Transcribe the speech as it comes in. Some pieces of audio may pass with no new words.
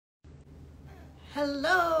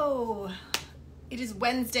Hello! It is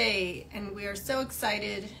Wednesday, and we are so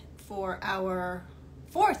excited for our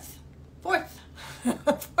fourth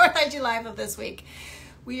IG Live of this week.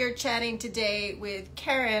 We are chatting today with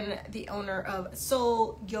Karen, the owner of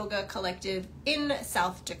Soul Yoga Collective in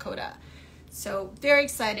South Dakota. So very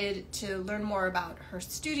excited to learn more about her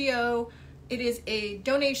studio. It is a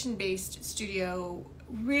donation-based studio,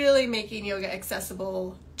 really making yoga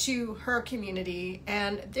accessible to her community.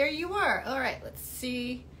 And there you are. All right, let's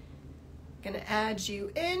see. I'm gonna add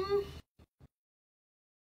you in.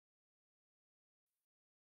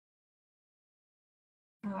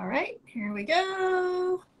 All right, here we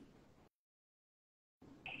go.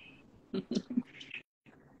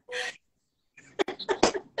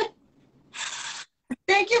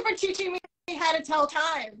 Thank you for teaching me how to tell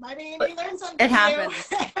time. I mean, you learn something It happens.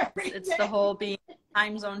 new. It's the whole being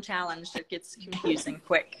time zone challenge. It gets confusing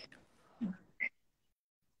quick.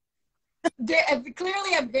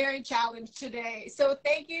 Clearly, I'm very challenged today. So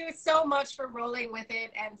thank you so much for rolling with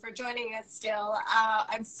it and for joining us still.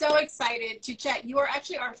 I'm so excited to chat. You are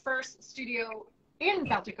actually our first studio in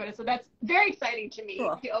South Dakota, so that's very exciting to me.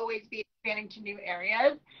 Cool. To always be expanding to new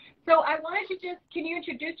areas. So I wanted to can you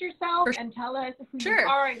introduce yourself and tell us who you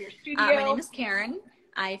are and your studio? My name is Karen.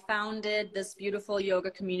 I founded this beautiful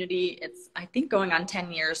yoga community. It's, I think, going on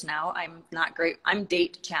 10 years now. I'm not great. I'm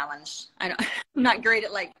date challenged. I'm not great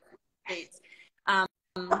at like dates.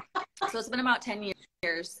 So it's been about 10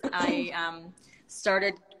 years. I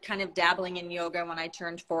started kind of dabbling in yoga when I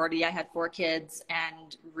turned 40. I had 4 kids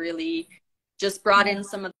and really just brought in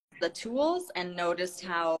some of the tools and noticed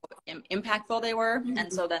how impactful they were.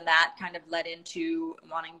 And so then that kind of led into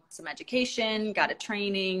wanting some education, got a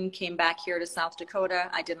training, came back here to South Dakota.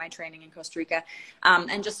 I did my training in Costa Rica,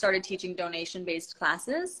 and just started teaching donation-based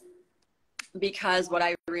classes, because what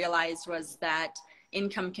I realized was that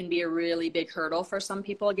income can be a really big hurdle for some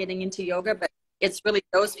people getting into yoga, but it's really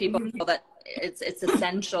those people that it's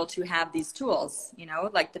essential to have these tools, you know,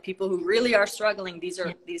 like the people who really are struggling,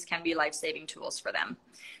 these can be life-saving tools for them.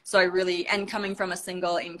 So I really, and coming from a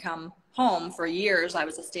single income home for years, I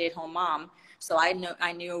was a stay-at-home mom. So I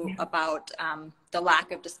knew about the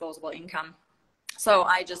lack of disposable income. So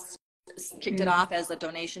I just kicked it off as a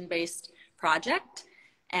donation-based project,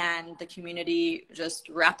 and the community just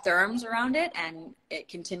wrapped their arms around it, and it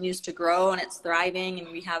continues to grow and it's thriving. And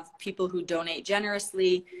we have people who donate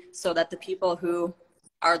generously, so that the people who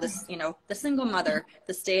are the single mother,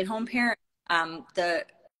 the stay-at-home parent,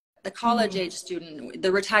 the college age student, the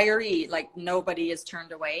retiree, like nobody is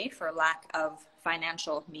turned away for lack of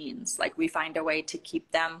financial means. Like we find a way to keep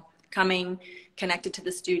them coming, connected to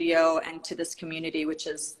the studio and to this community, which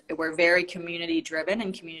is, we're very community driven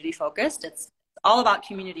and community focused. It's all about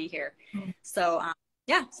community here. So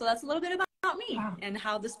yeah, so that's a little bit about me and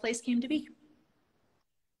how this place came to be.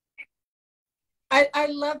 I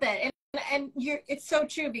love that. And it's so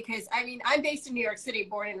true, because I mean, I'm based in New York City,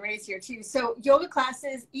 born and raised here too. So yoga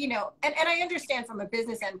classes, you know, and I understand from a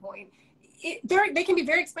business endpoint, they can be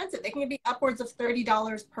very expensive. They can be upwards of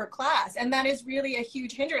 $30 per class. And that is really a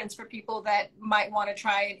huge hindrance for people that might want to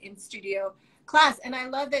try an in-studio class. And I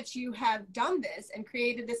love that you have done this and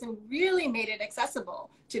created this and really made it accessible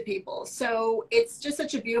to people. So it's just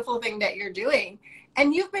such a beautiful thing that you're doing.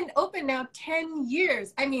 And you've been open now 10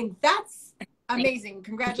 years. I mean, that's amazing.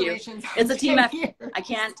 Congratulations. It's a team effort. I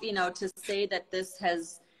can't, to say that this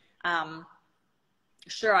has,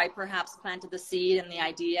 sure, I perhaps planted the seed and the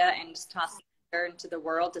idea and just tossed it into the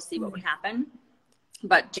world to see what would happen.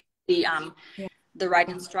 But the right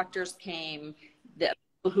instructors came, the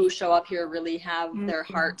people who show up here really have their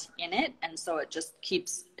heart in it. And so it just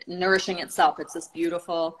keeps nourishing itself. It's this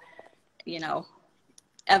beautiful,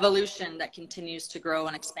 evolution that continues to grow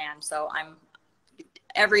and expand. So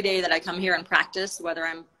every day that I come here and practice, whether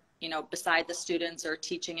I'm, beside the students or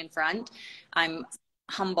teaching in front, I'm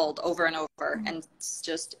humbled over and over, and it's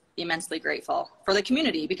just immensely grateful for the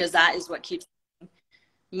community, because that is what keeps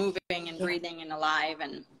moving and breathing and alive,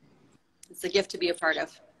 and it's a gift to be a part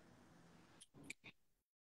of.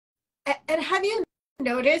 And have you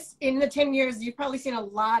noticed in the 10 years, you've probably seen a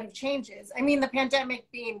lot of changes? I mean, the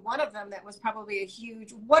pandemic being one of them, that was probably a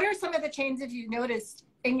huge. What are some of the changes you've noticed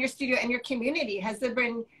in your studio and your community? Has there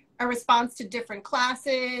been a response to different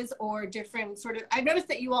classes or different I noticed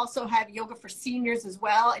that you also have yoga for seniors as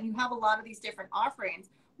well, and you have a lot of these different offerings.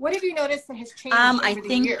 What have you noticed that has changed over the years? I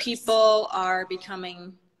think people are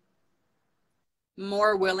becoming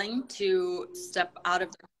more willing to step out of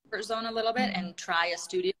their comfort zone a little bit and try a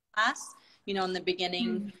studio class. In the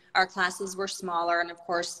beginning, our classes were smaller, and of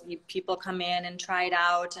course, people come in and try it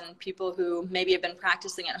out, and people who maybe have been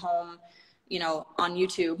practicing at home, on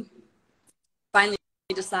YouTube, finally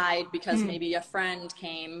decide because maybe a friend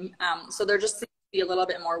came. So they're just be a little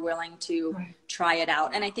bit more willing to try it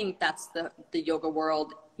out. And I think that's the yoga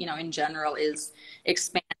world, you know, in general is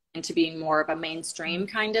expanding into being more of a mainstream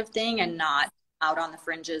kind of thing and not out on the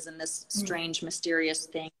fringes and this strange, mysterious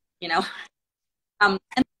thing, you know. And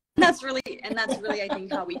that's really, I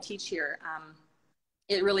think, how we teach here.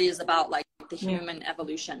 It really is about like the human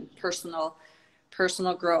evolution, personal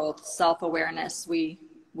growth, self-awareness. We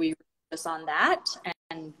focus on that,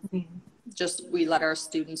 and just we let our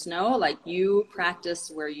students know, like, you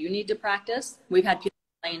practice where you need to practice. We've had people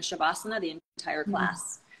play in Shavasana the entire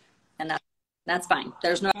class, and that's fine.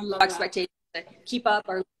 There's no expectation to keep up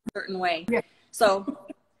or a certain way. So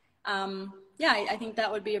I think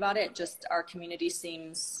that would be about it. Just our community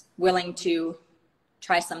seems willing to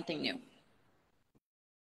try something new.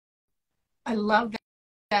 I love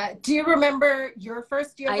that. Do you remember your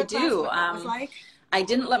first yoga class? I do. What that was like? I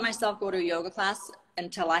didn't let myself go to a yoga class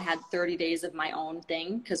until I had 30 days of my own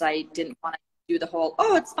thing, because I didn't want to do the whole,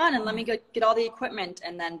 oh, it's fun and let me get all the equipment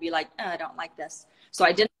and then be like, oh, I don't like this. So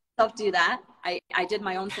I didn't let myself do that. I did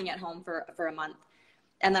my own thing at home for a month.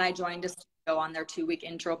 And then I joined a studio on their 2-week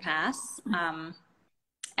intro pass.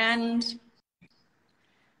 And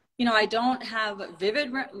you know, I don't have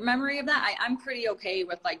vivid memory of that. I'm pretty okay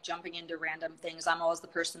with like jumping into random things. I'm always the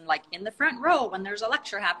person like in the front row when there's a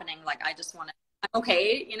lecture happening. Like, I just want to, I'm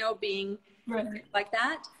okay, you know, being like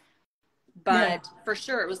that. But for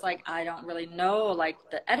sure, it was like, I don't really know like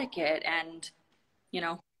the etiquette and, you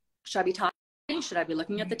know, should I be talking? Should I be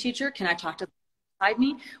looking at the teacher? Can I talk to beside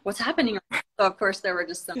me? What's happening? So of course there were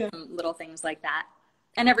just some little things like that.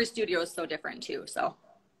 And every studio is so different too. So.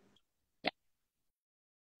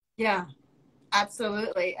 Yeah,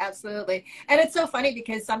 absolutely. Absolutely. And it's so funny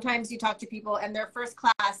because sometimes you talk to people and their first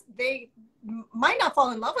class, they might not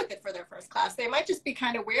fall in love with it for their first class. They might just be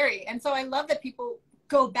kind of wary. And so I love that people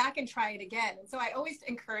go back and try it again. And so I always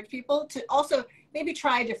encourage people to also maybe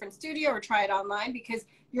try a different studio or try it online, because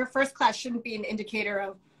your first class shouldn't be an indicator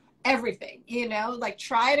of everything, you know, like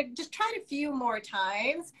try it a few more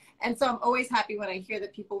times. And so I'm always happy when I hear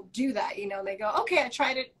that people do that, you know, and they go, okay, I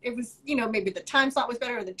tried it. It was, you know, maybe the time slot was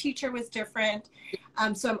better or the teacher was different.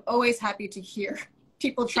 So I'm always happy to hear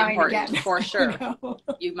people trying again. For sure. You know?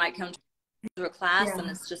 You might come to a class and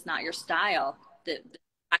it's just not your style. The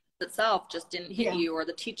class itself just didn't hit you, or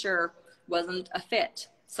the teacher wasn't a fit.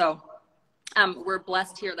 So we're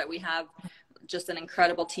blessed here that we have just an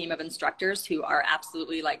incredible team of instructors who are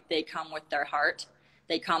absolutely like, they come with their heart.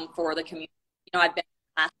 They come for the community. You know, I've been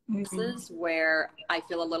in classes where I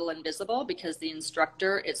feel a little invisible because the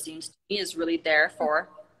instructor, it seems to me, is really there for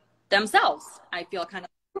themselves. I feel kind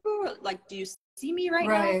of like, do you see me right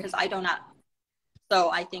now? Because I do not. So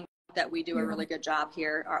I think that we do a really good job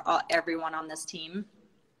here. Everyone on this team,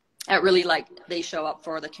 it really, like, they show up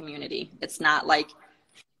for the community. It's not like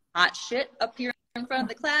hot shit up here in front of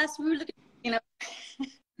the class. Ooh, look at, you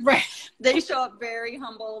know, they show up very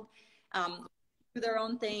humbled, do their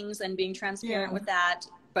own things and being transparent with that,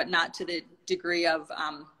 but not to the degree of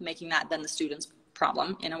making that then the student's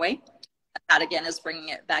problem in a way. That again is bringing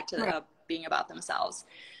it back to being about themselves.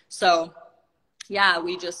 So yeah,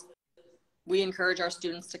 we encourage our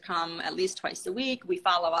students to come at least twice a week. We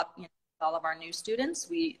follow up, you know, with all of our new students.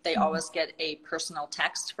 They always get a personal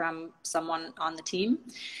text from someone on the team.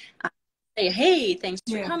 Say, hey, thanks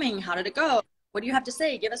for coming. How did it go? What do you have to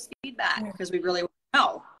say? Give us feedback, because we really want to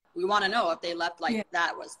know. We want to know if they left like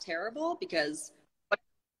that was terrible, because, but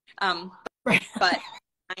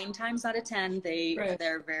 9 times out of 10, they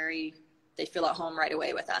feel at home right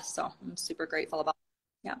away with us. So I'm super grateful about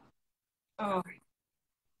it. Yeah. Oh,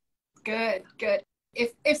 good.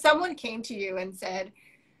 If someone came to you and said,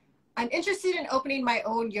 I'm interested in opening my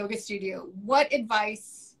own yoga studio, what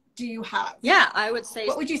advice do you have? Yeah, I would say,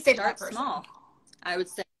 what would you say start to that person? Small. I would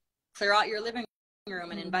say clear out your living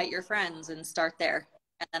room and invite your friends and start there,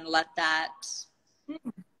 and then let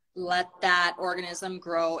that organism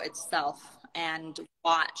grow itself, and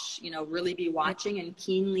watch, you know, really be watching and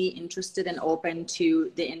keenly interested and open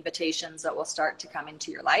to the invitations that will start to come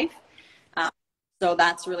into your life. So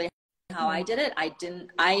that's really how I did it.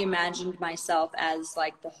 I imagined myself as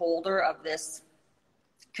like the holder of this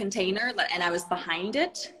container, and I was behind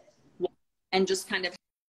it and just kind of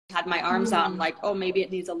had my arms out and like, oh, maybe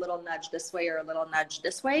it needs a little nudge this way or a little nudge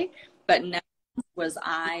this way. But never was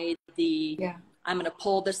I I'm going to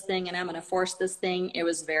pull this thing and I'm going to force this thing. It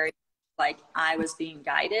was very like I was being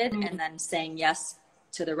guided, and then saying yes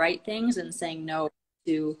to the right things and saying no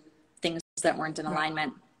to things that weren't in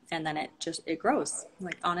alignment. And then it grows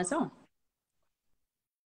like on its own.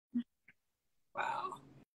 Wow.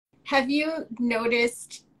 Have you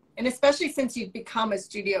noticed, and especially since you've become a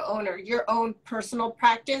studio owner, your own personal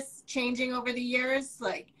practice changing over the years,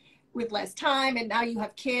 like with less time, and now you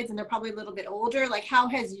have kids and they're probably a little bit older. Like, how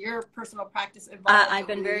has your personal practice evolved? I've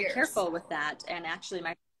been very careful with that. And actually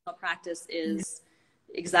my personal practice is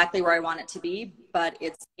exactly where I want it to be, but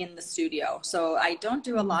it's in the studio. So I don't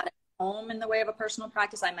do a lot at home in the way of a personal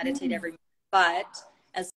practice. I meditate every morning, but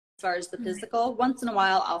as far as the physical, once in a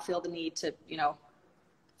while, I'll feel the need to, you know,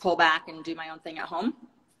 pull back and do my own thing at home.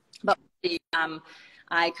 But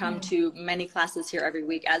I come to many classes here every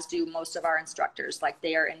week, as do most of our instructors. Like,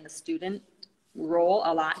 they are in the student role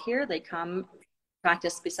a lot here. They come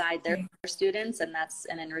practice beside their students, and that's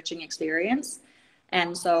an enriching experience.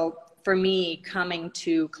 And so for me, coming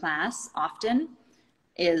to class often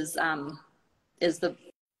is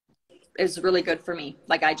really good for me.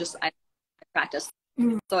 Like, I practice.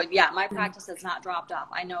 So yeah, my practice has not dropped off.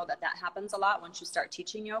 I know that happens a lot once you start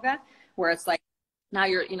teaching yoga, where it's like, now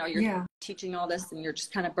you're teaching all this and you're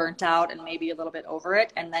just kind of burnt out and maybe a little bit over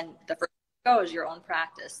it. And then the first thing is your own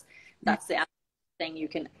practice. That's the thing you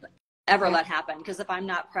can ever let happen. Because if I'm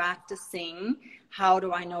not practicing, how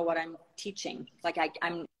do I know what I'm teaching? Like,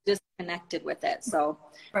 I'm disconnected with it. So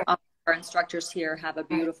our instructors here have a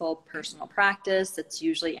beautiful personal practice. It's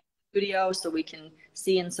usually in the studio, so we can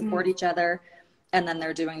see and support each other. And then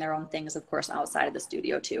they're doing their own things, of course, outside of the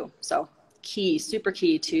studio too. So super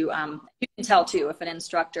key to, you can tell too, if an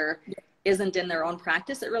instructor isn't in their own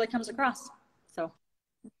practice, it really comes across. So.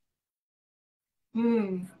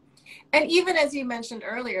 And even as you mentioned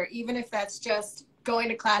earlier, even if that's just going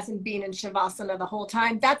to class and being in Shavasana the whole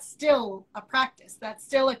time, that's still a practice. That's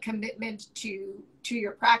still a commitment to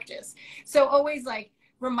your practice. So always like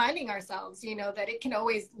reminding ourselves, you know, that it can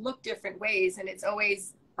always look different ways, and it's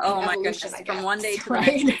always my goodness, from one day to the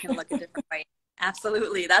next, it can look a different way.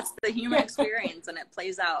 Absolutely. That's the human experience, and it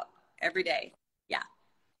plays out every day. Yeah.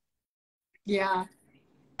 Yeah.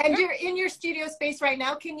 And you're in your studio space right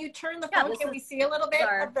now. Can you turn the phone? Can we see a little bit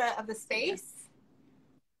of the space?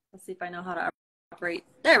 Let's see if I know how to operate.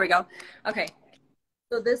 There we go. Okay.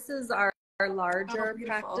 So this is our larger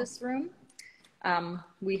practice room.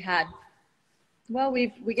 We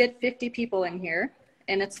get 50 people in here,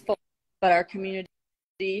 and it's full, but our community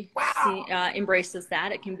embraces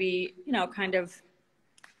that. It can be, you know, kind of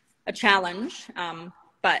a challenge,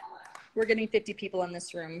 but we're getting 50 people in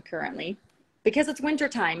this room currently because it's winter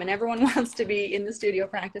time and everyone wants to be in the studio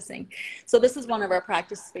practicing. So this is one of our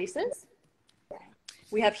practice spaces.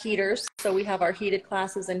 We have heaters, so we have our heated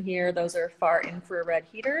classes in here. Those are far infrared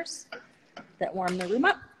heaters that warm the room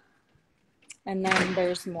up. And then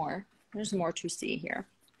there's more to see here.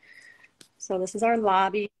 So this is our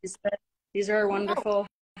lobby. These are our wonderful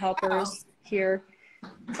helpers here,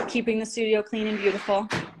 keeping the studio clean and beautiful.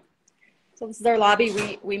 So this is our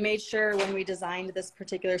lobby. We made sure when we designed this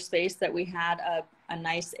particular space that we had a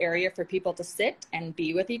nice area for people to sit and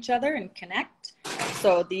be with each other and connect.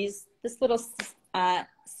 So this little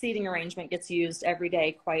seating arrangement gets used every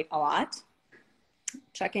day quite a lot.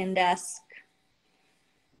 Check-in desk,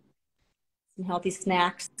 some healthy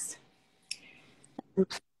snacks.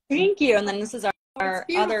 Thank you. And then this is our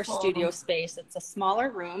other studio space. It's a smaller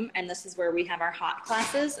room, and this is where we have our hot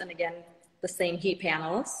classes, and again, the same heat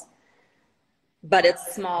panels, but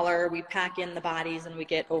it's smaller. We pack in the bodies and we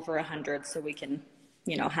get over 100, so we can,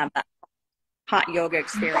 you know, have that hot yoga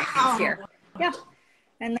experience here. Yeah.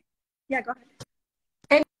 And then, go ahead.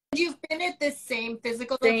 And you've been at this same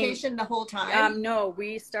physical location the whole time? No,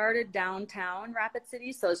 we started downtown Rapid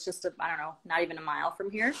City, so it's just I don't know, not even a mile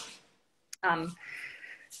from here.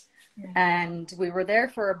 And we were there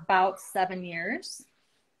for about 7 years.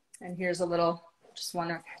 And here's a little,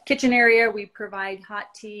 kitchen area. We provide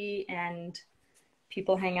hot tea, and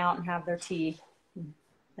people hang out and have their tea.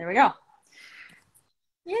 There we go.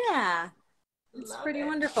 Yeah, it's pretty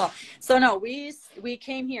wonderful. So no, we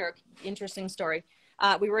came here. Interesting story.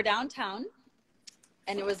 We were downtown,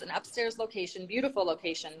 and it was an upstairs location, beautiful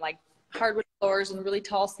location, like hardwood floors and really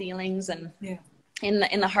tall ceilings, and in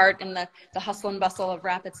the hustle and bustle of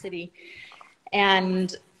Rapid City.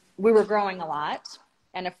 And we were growing a lot,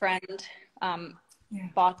 and a friend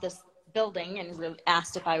bought this building and really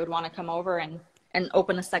asked if I would want to come over and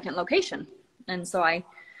open a second location. And so I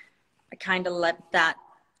kind of let that,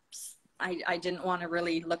 I didn't want to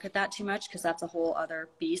really look at that too much, because that's a whole other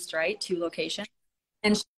beast, right? 2 locations.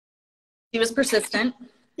 And she was persistent.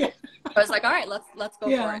 I was like, all right, let's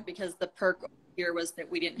go for it, because the perk here was that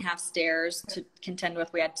we didn't have stairs to contend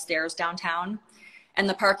with. We had stairs downtown, and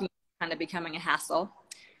the parking was kind of becoming a hassle.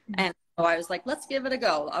 And so I was like, let's give it a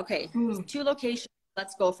go. Okay, 2 locations,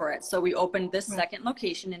 let's go for it. So we opened this second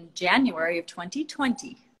location in January of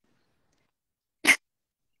 2020.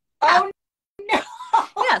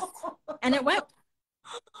 And it went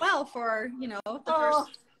well for, you know, the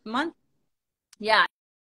first month. Yeah.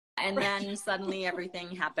 And then suddenly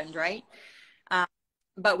everything happened, right?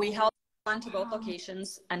 But we held on to both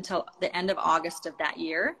locations until the end of August of that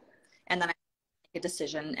year. And then I made a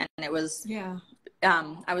decision, and it was,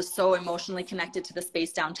 I was so emotionally connected to the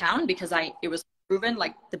space downtown because it was proven,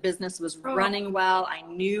 like the business was running well. I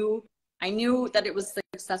knew that it was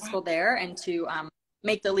successful there, and to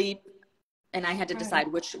make the leap, and I had to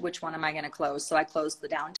decide which one am I going to close. So I closed the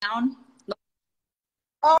downtown.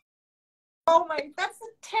 Oh my, that's a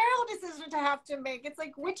terrible decision to have to make. It's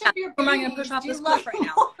like, which of your babies am I going to push off this cliff right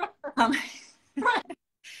now?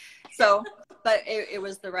 So, but it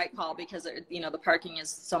was the right call because, you know, the parking is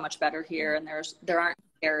so much better here, and there aren't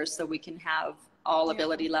stairs, so we can have all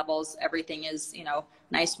ability levels. Everything is, you know,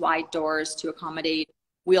 nice wide doors to accommodate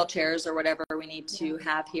wheelchairs or whatever we need to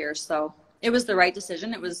have here. So it was the right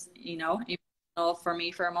decision. It was, you know, emotional for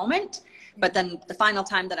me for a moment, but then the final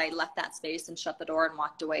time that I left that space and shut the door and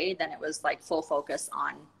walked away, then it was like full focus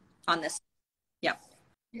on this. Yeah.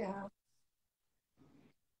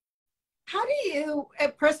 How do you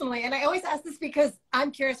personally, and I always ask this because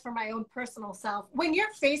I'm curious for my own personal self, when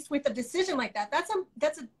you're faced with a decision like that,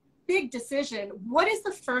 that's a big decision. What is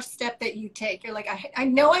the first step that you take? You're like, I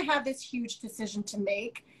know I have this huge decision to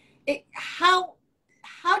make. How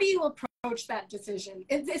do you approach that decision?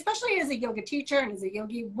 Especially as a yoga teacher and as a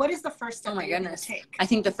yogi, what is the first step that you're going to take? I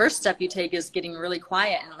think the first step you take is getting really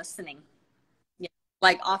quiet and listening. Yeah.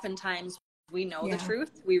 Like oftentimes we know the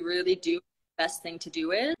truth. We really do. Best thing to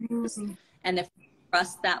do is, and if you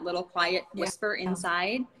trust that little quiet whisper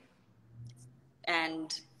inside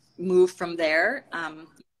and move from there,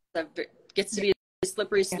 it gets to be a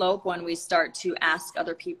slippery slope when we start to ask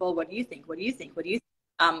other people, what do you think? What do you think? What do you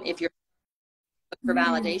think? If you're for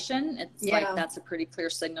validation, it's like, that's a pretty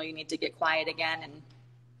clear signal you need to get quiet again. And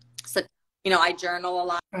so, you know, I journal a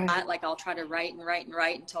lot. Like I'll try to write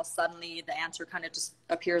until suddenly the answer kind of just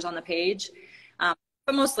appears on the page.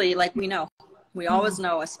 But mostly, like, we always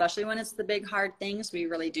know, especially when it's the big, hard things, we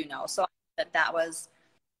really do know. So that was,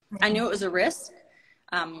 I knew it was a risk.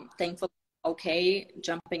 Thankfully, okay,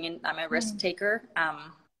 jumping in, I'm a risk taker,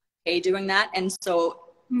 okay, doing that. And so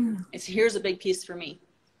here's a big piece for me.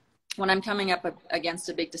 When I'm coming up against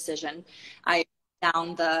a big decision, I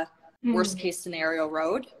down the worst case scenario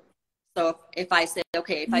road. So if I say,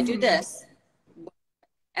 okay, if I do this,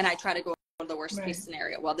 and I try to go to the worst case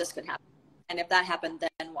scenario, well, this could happen. And if that happened,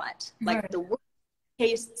 then what? Like the worst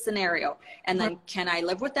case scenario. And then can I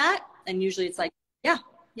live with that? And usually it's like,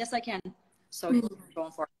 yes, I can. So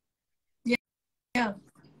going for it. Yeah.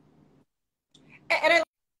 And I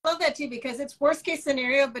love that too, because it's worst case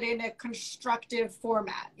scenario, but in a constructive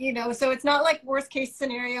format, you know? So it's not like worst case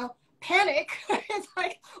scenario, panic. It's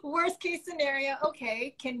like worst case scenario.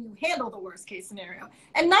 Okay, can you handle the worst case scenario?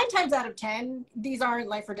 And 9 times out of 10, these aren't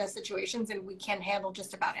life or death situations, and we can handle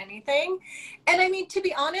just about anything. And I mean, to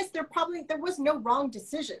be honest, there was no wrong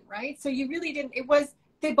decision, right? So you really didn't.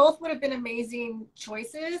 They both would have been amazing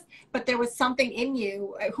choices, but there was something in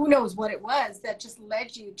you, who knows what it was, that just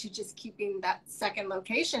led you to just keeping that second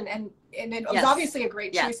location. And it was obviously a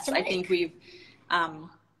great choice to make. I think we've.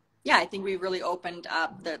 I think we really opened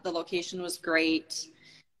up. The location was great,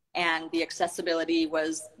 and the accessibility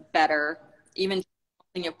was better. Even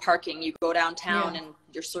thinking of parking, you go downtown and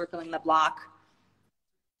you're circling the block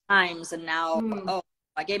times, and now,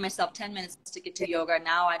 I gave myself 10 minutes to get to yoga.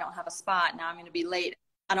 Now I don't have a spot. Now I'm going to be late.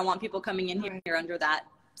 I don't want people coming in here under that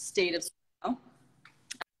state of,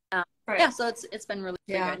 so it's been really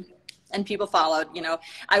good. And people followed, you know.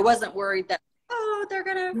 I wasn't worried that, they're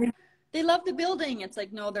going to, they love the building. It's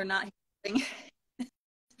like, no, they're not here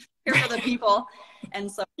for the people. And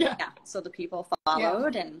so, so the people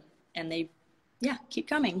followed and they, keep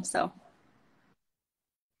coming. So.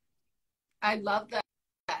 I love that.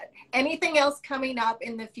 Anything else coming up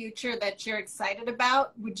in the future that you're excited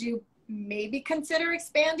about? Would you maybe consider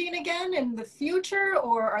expanding again in the future,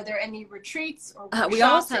 or are there any retreats or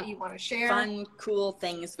workshops that you want to share? Fun, cool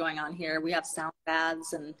things going on here. We have sound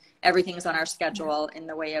baths and everything's on our schedule in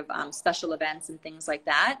the way of special events and things like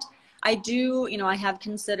that. I do, I have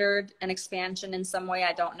considered an expansion in some way.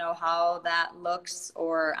 I don't know how that looks,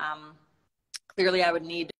 or clearly I would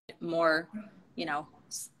need more,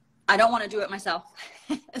 I don't want to do it myself.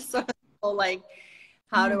 So like,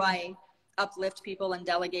 how do I uplift people and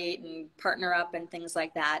delegate and partner up and things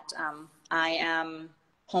like that? I am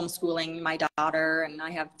homeschooling my daughter, and I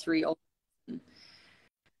have 3 old.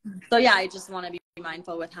 So I just want to be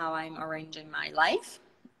mindful with how I'm arranging my life.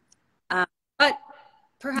 But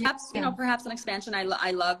perhaps, perhaps an expansion.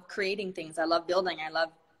 I love creating things. I love building. I love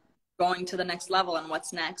going to the next level and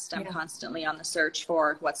what's next. I'm constantly on the search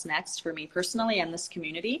for what's next for me personally and this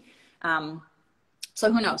community.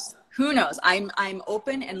 So who knows? Who knows? I'm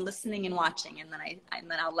open and listening and watching, and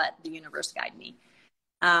then I'll let the universe guide me.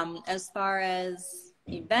 As far as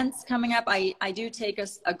events coming up, I do take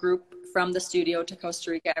a group from the studio to Costa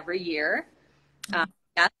Rica every year.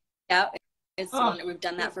 We've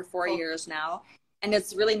done that for 4 years now. And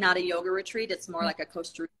it's really not a yoga retreat. It's more like a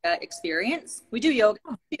Costa Rica experience. We do yoga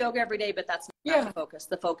every day, but that's not the focus.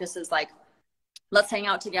 The focus is like, let's hang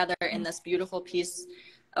out together in this beautiful piece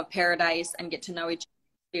of paradise and get to know each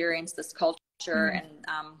other, experience this culture,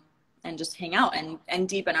 and just hang out and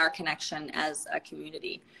deepen our connection as a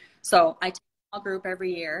community. So I take a small group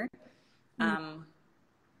every year.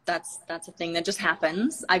 That's a thing that just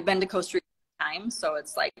happens. I've been to Costa Rica time, so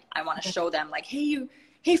it's like I want to show them like,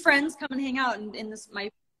 hey friends, come and hang out in this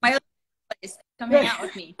my other place. Come hang out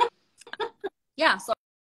with me. So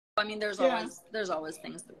I mean, there's always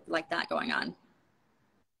things like that going on.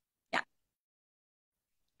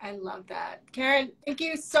 I love that. Karen, thank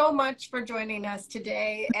you so much for joining us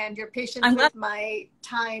today and your patience with my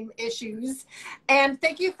time issues. And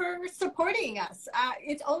thank you for supporting us.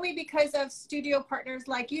 It's only because of studio partners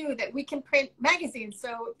like you that we can print magazines.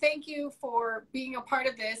 So thank you for being a part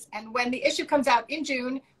of this. And when the issue comes out in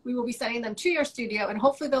June, we will be sending them to your studio, and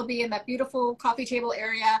hopefully they'll be in that beautiful coffee table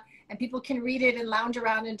area and people can read it and lounge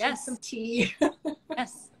around and drink some tea.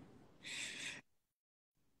 Yes.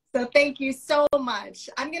 So thank you so much.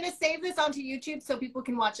 I'm going to save this onto YouTube so people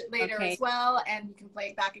can watch it later as well, and you can play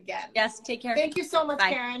it back again. Yes, take care. Thank you so much, Bye.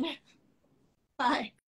 Karen. Bye.